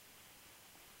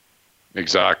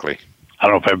 Exactly. I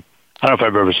don't know if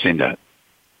I've ever seen that.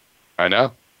 I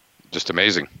know. just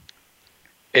amazing.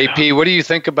 AP, what do you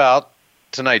think about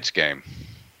tonight's game,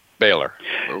 Baylor?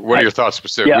 What are your thoughts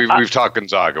specifically? We've talked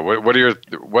Gonzaga.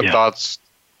 What thoughts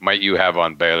might you have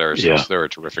on Baylor since they're a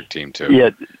terrific team too? Yeah,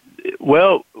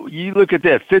 well, you look at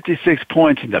that, 56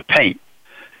 points in the paint.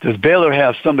 Does Baylor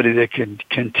have somebody that can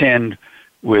contend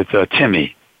with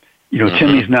Timmy?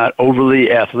 Timmy's not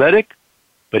overly athletic,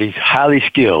 but he's highly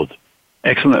skilled.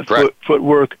 Excellent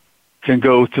footwork, can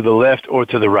go to the left or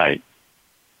to the right.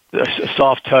 A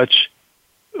soft touch,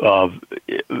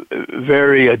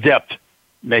 very adept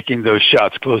making those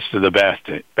shots close to the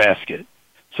basket.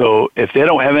 So if they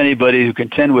don't have anybody who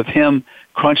contend with him,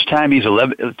 crunch time,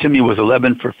 Timmy was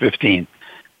 11 for 15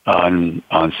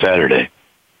 on Saturday.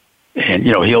 And,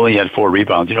 he only had 4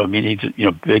 rebounds. He's,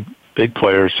 big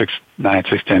player, 6'9",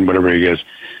 6'10", whatever he is.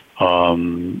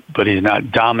 But he's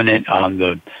not dominant on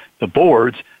the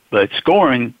boards, but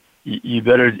scoring, you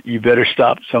better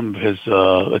stop some of his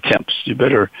attempts. You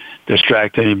better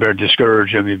distract him. You better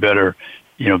discourage him. You better,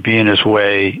 be in his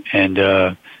way. And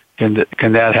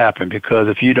can that happen? Because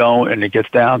if you don't, and it gets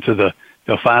down to the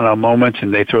final moments,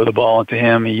 and they throw the ball into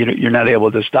him, and you're not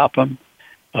able to stop him,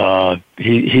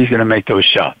 he's going to make those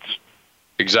shots.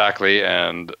 Exactly,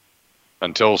 and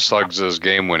until Suggs'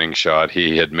 game-winning shot,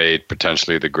 he had made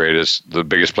potentially the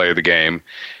biggest play of the game,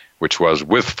 which was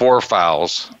with 4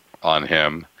 fouls on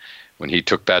him when he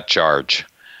took that charge.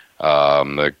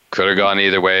 It could have gone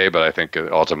either way, but I think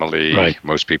ultimately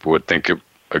most people would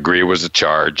agree it was a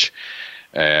charge.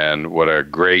 And what a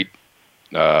great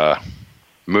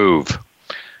move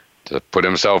to put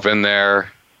himself in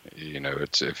there.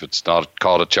 If it's not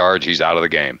called a charge, he's out of the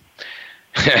game.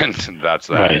 And that's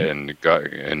that. Right. And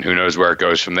who knows where it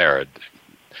goes from there.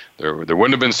 There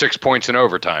wouldn't have been 6 points in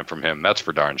overtime from him. That's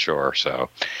for darn sure. So,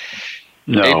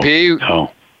 AP.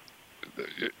 No.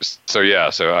 So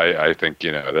I think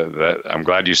that I'm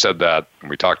glad you said that, and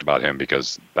we talked about him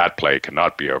because that play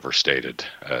cannot be overstated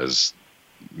as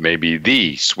maybe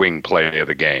the swing play of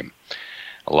the game,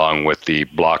 along with the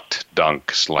blocked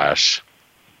dunk /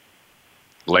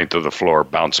 length of the floor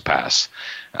bounce pass.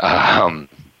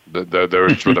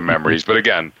 Those were the memories. But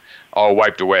again, all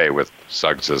wiped away with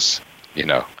Suggs'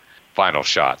 final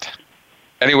shot.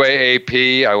 Anyway, AP,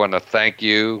 I want to thank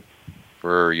you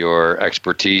for your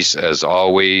expertise as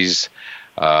always.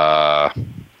 I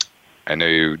know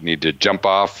you need to jump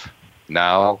off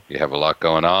now. You have a lot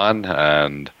going on,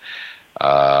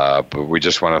 but we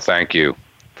just want to thank you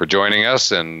for joining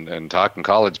us and talking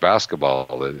college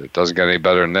basketball. It doesn't get any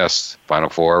better than this. Final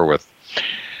Four with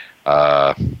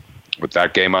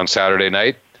that game on Saturday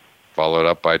night, followed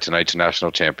up by tonight's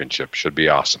national championship. Should be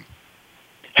awesome.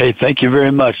 Hey, thank you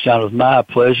very much, John. It was my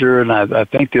pleasure, and I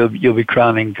think you'll be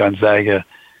crowning Gonzaga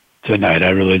tonight.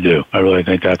 I really do. I really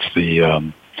think that's they're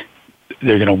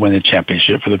going to win the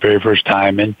championship for the very first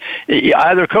time, and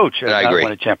either coach has not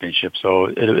won a championship, so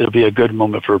it'll be a good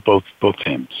moment for both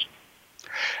teams.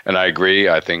 And I agree.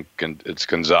 I think it's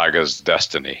Gonzaga's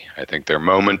destiny. I think their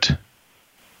moment,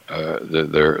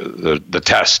 the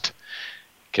test,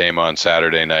 came on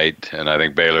Saturday night, and I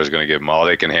think Baylor's going to give them all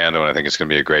they can handle, and I think it's going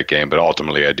to be a great game. But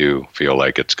ultimately, I do feel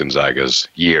like it's Gonzaga's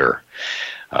year.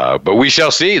 But we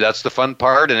shall see. That's the fun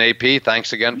part. And AP,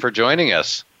 thanks again for joining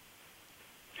us.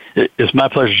 It's my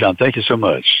pleasure, John. Thank you so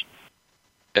much.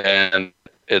 And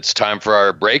it's time for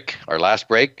our break, our last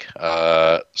break.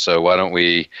 So why don't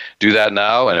we do that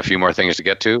now, and a few more things to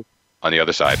get to on the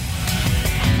other side.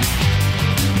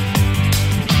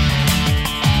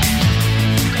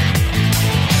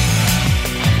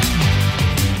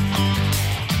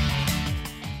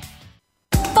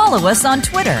 Follow us on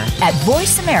Twitter at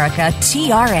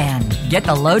VoiceAmericaTRN. Get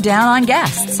the lowdown on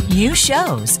guests, new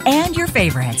shows, and your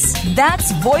favorites.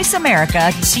 That's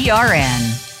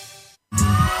VoiceAmericaTRN.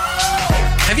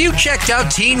 Have you checked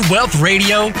out Teen Wealth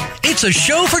Radio? It's a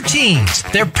show for teens,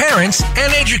 their parents,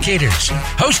 and educators.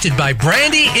 Hosted by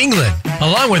Brandy England.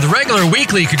 Along with regular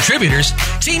weekly contributors,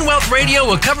 Teen Wealth Radio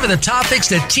will cover the topics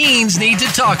that teens need to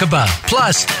talk about.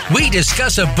 Plus, we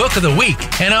discuss a book of the week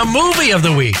and a movie of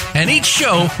the week. And each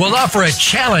show will offer a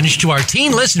challenge to our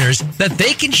teen listeners that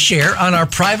they can share on our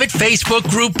private Facebook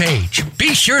group page.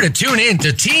 Be sure to tune in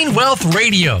to Teen Wealth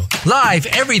Radio, live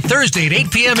every Thursday at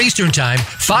 8 p.m. Eastern Time,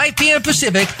 5 p.m.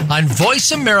 Pacific on Voice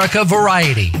America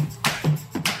Variety.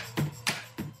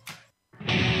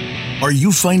 Are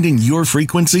you finding your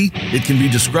frequency? It can be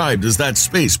described as that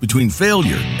space between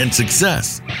failure and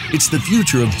success. It's the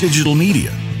future of digital media.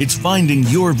 It's finding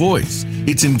your voice.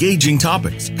 It's engaging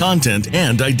topics, content,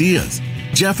 and ideas.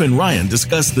 Jeff and Ryan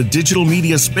discuss the digital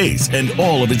media space and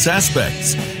all of its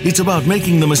aspects. It's about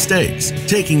making the mistakes,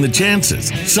 taking the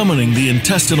chances, summoning the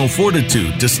intestinal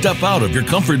fortitude to step out of your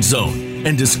comfort zone,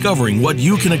 and discovering what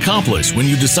you can accomplish when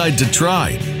you decide to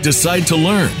try, decide to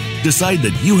learn, decide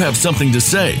that you have something to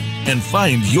say, and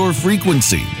find your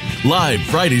frequency. Live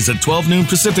Fridays at 12 noon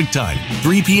Pacific Time,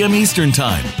 3 p.m. Eastern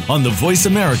Time on the Voice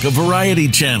America Variety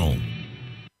Channel.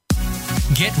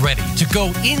 Get ready to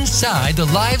go inside the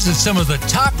lives of some of the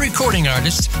top recording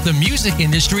artists the music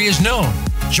industry has known.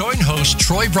 Join host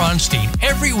Troy Braunstein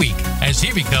every week as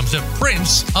he becomes a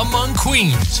prince among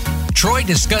queens. Troy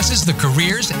discusses the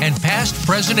careers and past,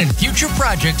 present, and future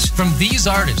projects from these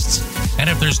artists. And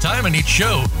if there's time in each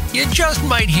show, you just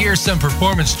might hear some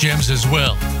performance gems as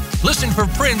well. Listen for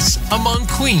Prince Among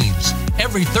Queens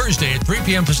every Thursday at 3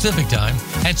 p.m. Pacific Time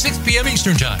and 6 p.m.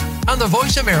 Eastern Time on the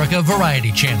Voice America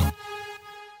Variety Channel.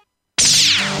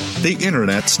 The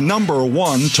Internet's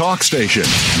 #1 talk station.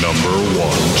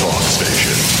 #1 talk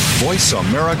station.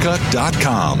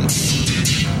 VoiceAmerica.com.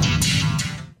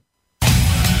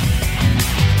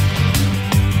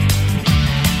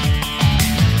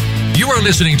 You are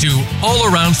listening to All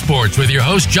Around Sports with your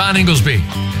host, John Inglesby.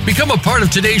 Become a part of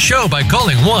today's show by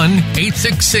calling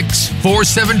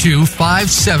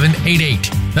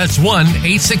 1-866-472-5788. That's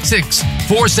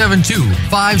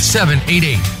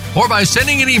 1-866-472-5788. Or by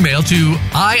sending an email to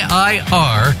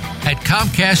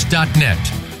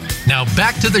iir@comcast.net. Now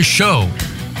back to the show.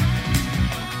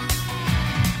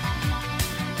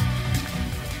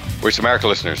 Voice America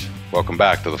listeners, welcome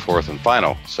back to the fourth and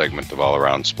final segment of All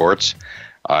Around Sports.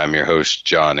 I'm your host,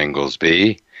 John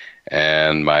Inglesby,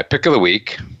 and my pick of the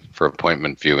week for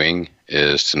appointment viewing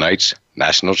is tonight's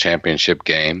national championship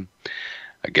game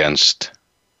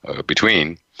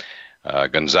between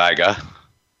Gonzaga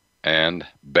and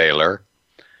Baylor,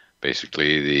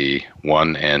 basically the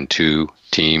 1 and 2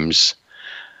 teams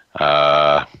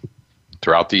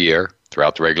throughout the year,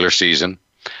 throughout the regular season,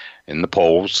 in the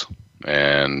polls.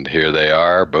 And here they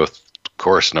are, both, of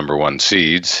course, #1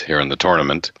 seeds here in the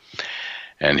tournament.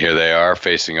 And here they are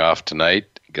facing off tonight.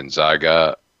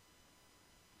 Gonzaga,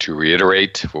 to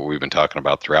reiterate what we've been talking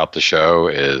about throughout the show,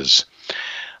 is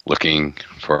looking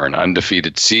for an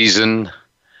undefeated season.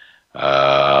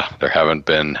 There haven't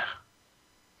been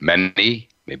many,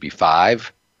 maybe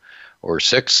 5 or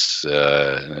 6,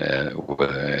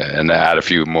 and add a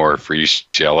few more for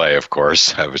UCLA, of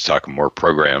course. I was talking more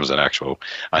programs than actual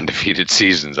undefeated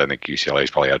seasons. I think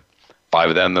UCLA's probably had 5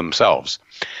 of them themselves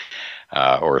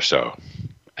or so.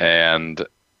 And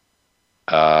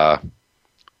but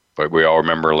we all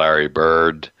remember Larry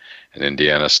Bird and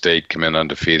Indiana State come in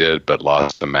undefeated, but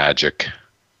lost to Magic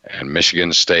and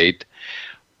Michigan State.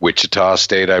 Wichita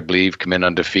State, I believe, come in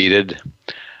undefeated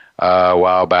a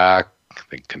while back. I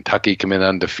think Kentucky come in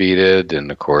undefeated,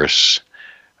 and of course,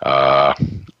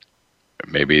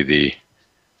 maybe the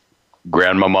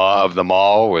grandmama of them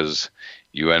all was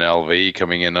UNLV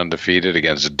coming in undefeated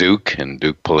against Duke, and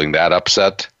Duke pulling that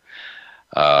upset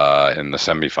in the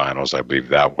semifinals, I believe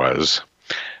that was.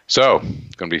 So,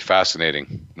 it's going to be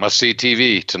fascinating. Must-see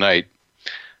TV tonight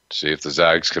to see if the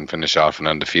Zags can finish off an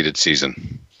undefeated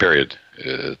season, period.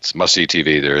 It's must-see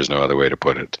TV. There is no other way to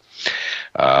put it.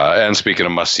 And speaking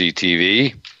of must-see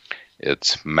TV,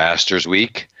 it's Masters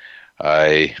Week.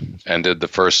 I ended the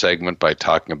first segment by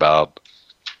talking about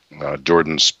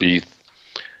Jordan Spieth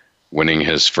winning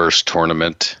his first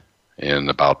tournament in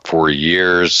about 4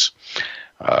 years.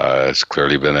 It's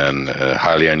clearly been a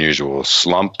highly unusual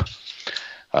slump,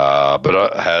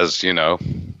 but has,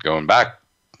 going back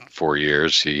 4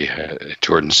 years,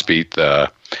 Jordan Spieth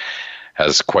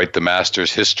has quite the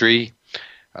Masters history,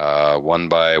 won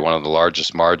by one of the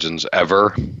largest margins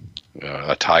ever,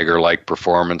 a Tiger-like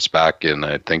performance back in,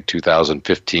 I think,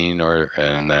 2015,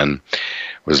 and then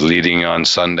was leading on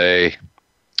Sunday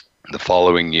the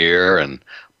following year and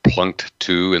plunked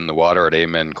 2 in the water at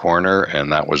Amen Corner,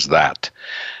 and that was that.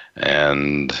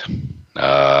 And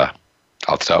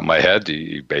off the top of my head,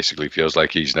 he basically feels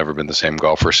like he's never been the same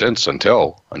golfer since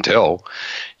until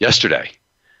yesterday.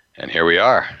 And here we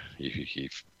are. He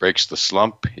breaks the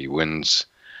slump. He wins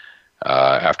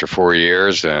after 4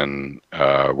 years, and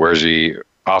where's he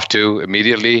off to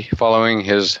immediately following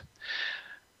his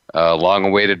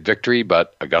long-awaited victory?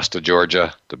 But Augusta,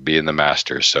 Georgia, to be in the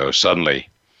Masters. So suddenly,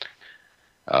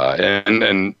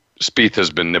 and Spieth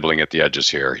has been nibbling at the edges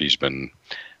here. He's been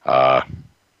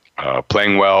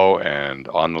playing well and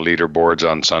on the leaderboards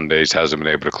on Sundays, hasn't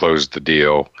been able to close the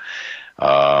deal.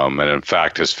 And in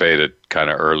fact has faded kind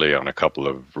of early on a couple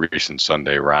of recent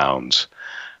Sunday rounds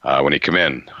when he came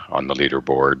in on the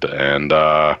leaderboard. And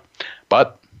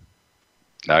but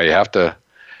now you have to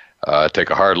take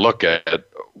a hard look at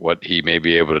what he may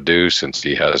be able to do, since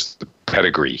he has the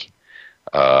pedigree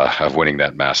of winning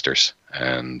that Masters,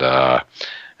 and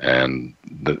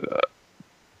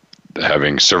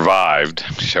having survived,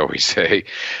 shall we say,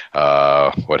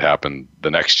 what happened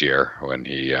the next year when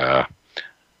he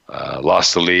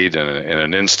lost the lead in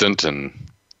an instant, and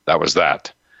that was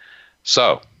that.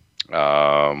 So,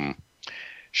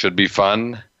 should be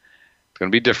fun. It's going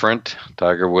to be different.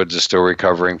 Tiger Woods is still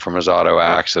recovering from his auto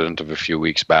accident of a few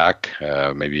weeks back,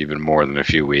 maybe even more than a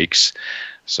few weeks.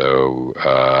 So,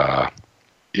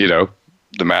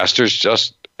 the Masters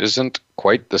just isn't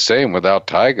quite the same without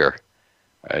Tiger.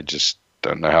 I just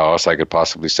don't know how else I could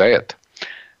possibly say it.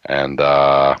 And,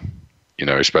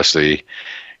 especially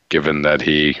given that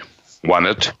he won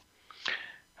it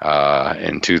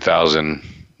in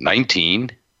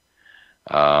 2019.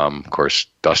 Of course,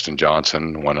 Dustin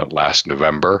Johnson won it last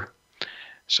November.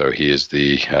 So he is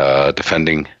the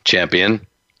defending champion.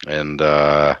 And,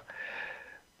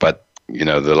 but,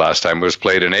 the last time it was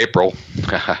played in April,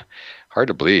 hard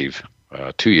to believe,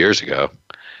 2 years ago.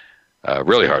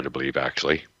 Really hard to believe,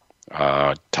 actually.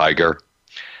 Tiger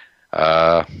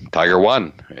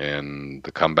won in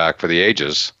the comeback for the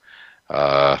ages,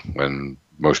 when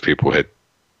most people had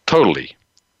totally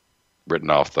written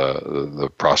off the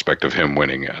prospect of him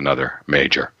winning another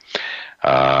major.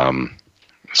 Some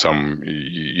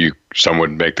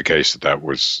would make the case that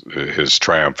was his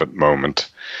triumphant moment,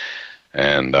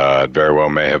 and it very well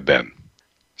may have been.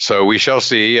 So we shall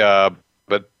see.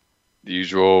 But the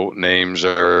usual names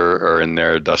are in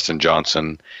there. Dustin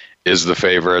Johnson is the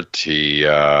favorite. He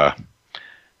had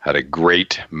a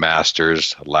great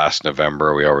Masters last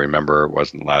November. We all remember it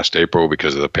wasn't last April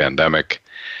because of the pandemic.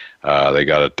 They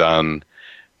got it done.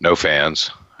 No fans.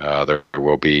 There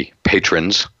will be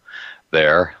patrons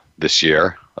there this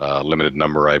year. Limited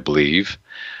number, I believe.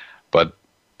 But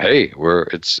hey,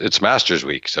 it's Masters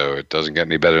week, so it doesn't get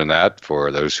any better than that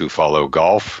for those who follow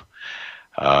golf.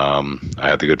 I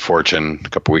had the good fortune a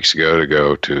couple weeks ago to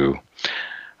go to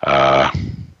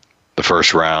the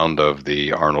first round of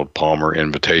the Arnold Palmer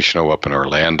Invitational up in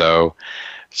Orlando.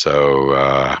 So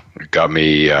it got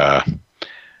me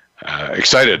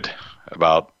excited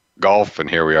about golf, and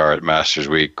here we are at Masters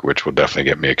Week, which will definitely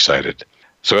get me excited.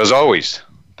 So as always,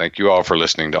 thank you all for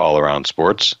listening to All Around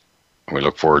Sports. We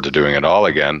look forward to doing it all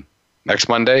again next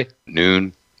Monday,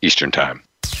 noon Eastern Time.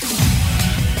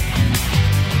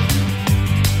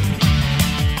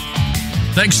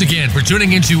 Thanks again for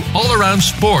tuning into All Around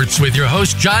Sports with your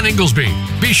host, John Inglesby.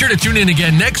 Be sure to tune in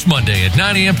again next Monday at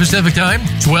 9 a.m. Pacific Time,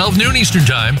 12 noon Eastern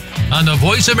Time on the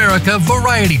Voice America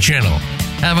Variety Channel.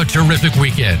 Have a terrific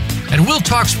weekend, and we'll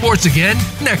talk sports again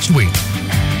next week.